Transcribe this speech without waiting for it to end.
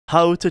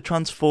how to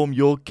transform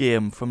your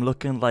game from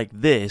looking like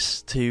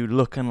this to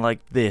looking like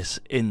this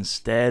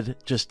instead.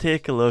 Just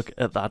take a look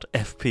at that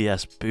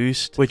FPS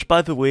boost, which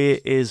by the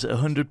way is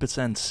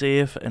 100%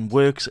 safe and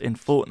works in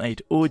Fortnite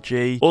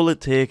OG. All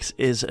it takes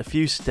is a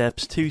few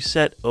steps to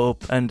set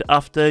up, and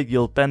after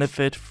you'll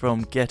benefit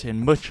from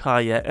getting much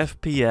higher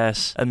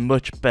FPS and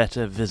much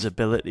better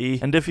visibility.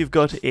 And if you've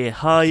got a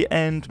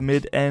high-end,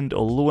 mid-end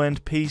or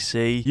low-end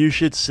PC, you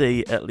should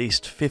see at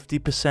least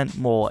 50%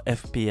 more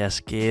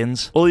FPS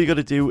gains. All you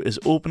gotta do is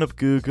open up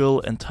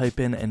Google and type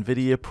in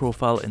NVIDIA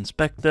Profile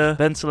Inspector,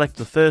 then select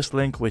the first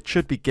link, which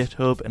should be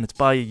GitHub, and it's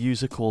by a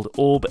user called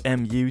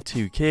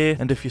OrbMU2K.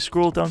 And if you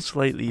scroll down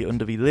slightly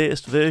under the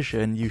latest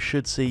version, you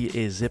should see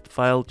a zip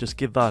file. Just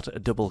give that a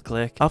double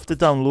click. After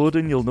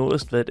downloading, you'll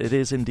notice that it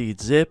is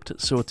indeed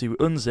zipped, so to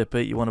unzip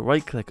it, you want to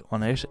right click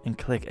on it and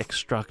click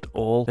Extract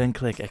All, then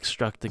click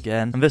Extract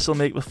again, and this will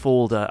make the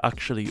folder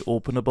actually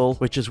openable,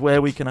 which is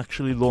where we can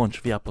actually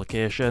launch the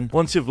application.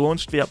 Once you've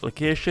launched the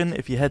application,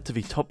 if you head to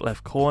the top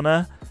left corner,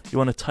 you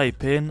want to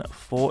type in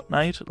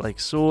Fortnite like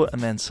so,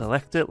 and then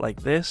select it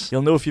like this.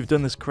 You'll know if you've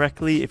done this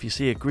correctly if you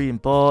see a green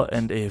bar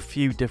and a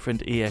few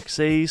different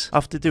EXEs.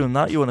 After doing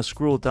that, you want to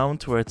scroll down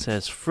to where it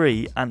says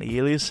free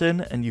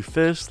anti-aliasing, and you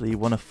firstly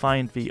want to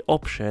find the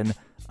option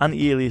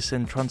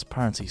anti-aliasing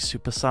transparency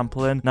super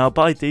sampling. Now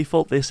by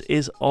default this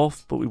is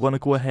off, but we want to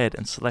go ahead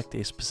and select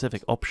a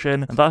specific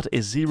option, and that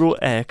is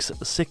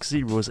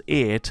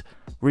 0x608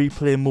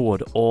 replay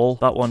mode all,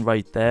 that one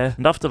right there.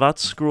 And after that,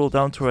 scroll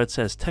down to where it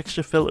says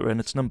texture filtering,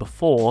 it's number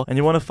 4, and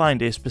you want to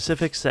find a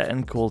specific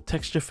setting called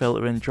texture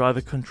filtering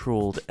driver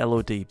controlled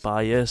LOD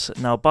bias.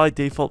 Now by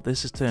default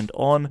this is turned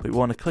on, but we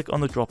want to click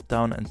on the drop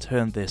down and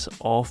turn this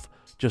off,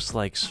 just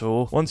like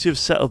so. Once you've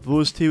set up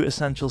those two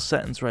essential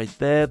settings right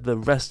there, the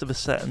rest of the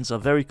settings are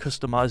very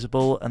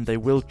customizable and they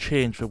will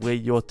change the way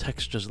your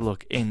textures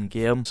look in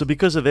game. So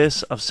because of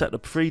this, I've set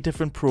up 3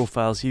 different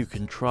profiles you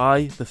can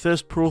try. The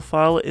first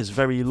profile is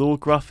very low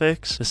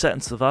graphics. The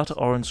settings for that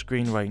are on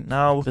screen right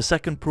now. The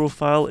second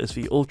profile is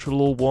the ultra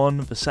low one.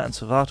 The settings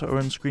for that are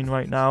on screen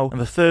right now. And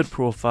the third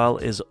profile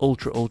is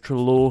ultra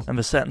low, and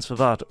the settings for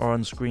that are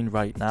on screen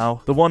right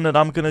now. The one that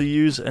I'm going to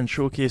use and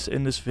showcase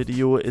in this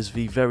video is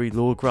the very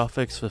low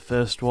graphics for the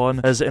first one,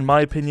 as in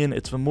my opinion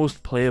it's the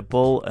most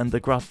playable and the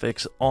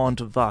graphics aren't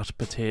that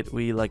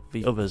potatoey like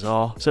the others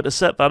are. So to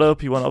set that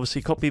up, you want to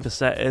obviously copy the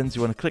settings.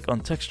 You want to click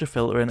on texture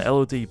filter and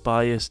LOD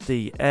bias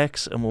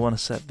DX, and we want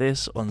to set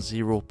this on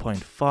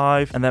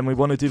 0.5, and then we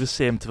want to do the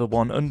same to the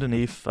one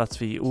underneath, that's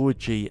the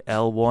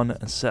OGL one,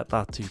 and set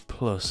that to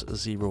plus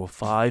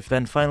 0.5.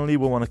 Then finally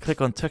we want to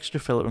click on texture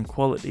filter and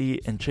quality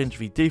and change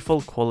the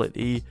default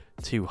quality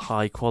to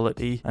high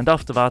quality, and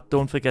after that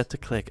don't forget to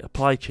click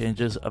apply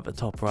changes at the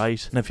top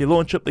right. And if you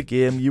launch up the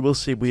game, you will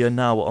see we are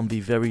now on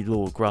the very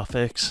low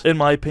graphics. In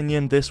my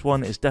opinion, this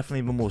one is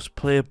definitely the most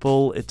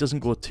playable. It doesn't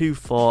go too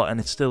far and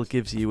it still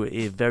gives you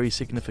a very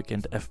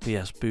significant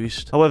FPS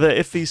boost. However,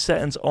 if these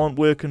settings aren't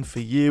working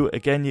for you,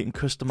 again you can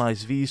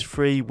customize these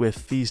 3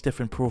 with these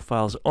different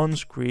profiles on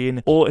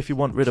screen, or if you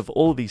want rid of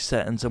all these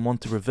settings and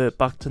want to revert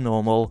back to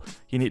normal,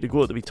 you need to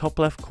go to the top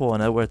left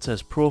corner where it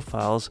says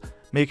profiles.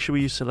 Make sure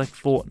you select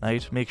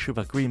Fortnite, make sure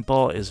that green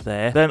bar is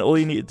there. Then all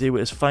you need to do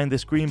is find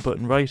this green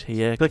button right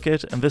here, click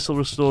it, and this will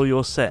restore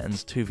your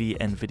settings to the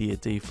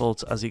NVIDIA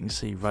defaults, as you can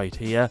see right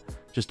here.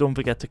 Just don't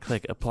forget to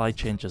click apply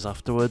changes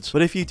afterwards.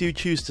 But if you do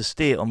choose to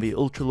stay on the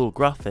ultra low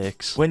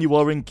graphics, when you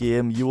are in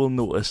game you will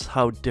notice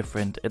how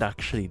different it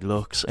actually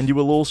looks, and you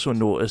will also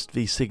notice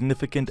the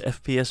significant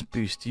FPS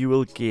boost you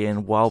will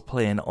gain while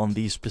playing on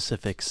these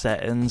specific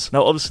settings.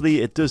 Now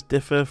obviously it does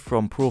differ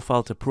from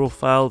profile to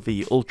profile.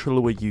 The ultra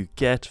lower you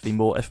get, the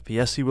more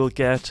FPS you will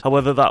get.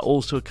 However, that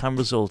also can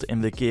result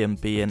in the game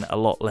being a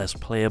lot less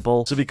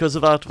playable. So because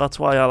of that, that's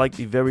why I like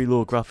the very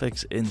low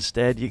graphics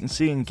instead. You can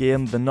see in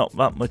game they're not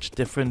that much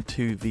different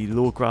to the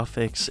low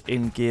graphics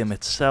in game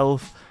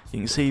itself. You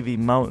can see the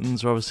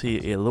mountains are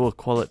obviously a lower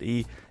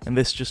quality, and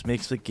this just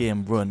makes the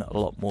game run a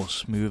lot more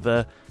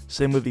smoother.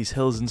 Same with these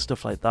hills and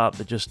stuff like that,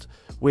 they're just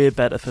way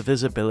better for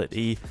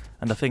visibility,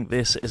 and I think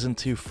this isn't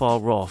too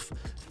far off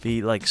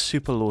the like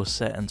super low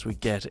settings we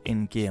get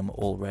in game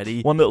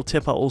already. One little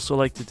tip I also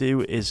like to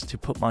do is to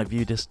put my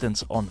view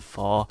distance on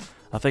far.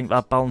 I think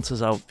that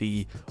balances out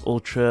the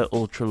ultra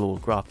low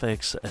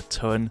graphics a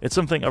ton. It's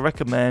something I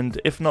recommend.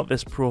 If not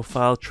this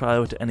profile, try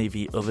out any of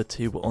the other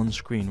 2 on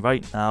screen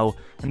right now,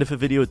 and if a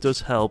video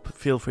does help,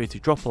 feel free to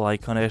drop a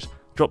like on it,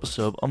 drop a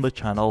sub on the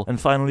channel,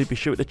 and finally be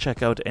sure to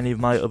check out any of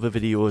my other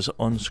videos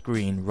on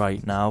screen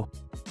right now.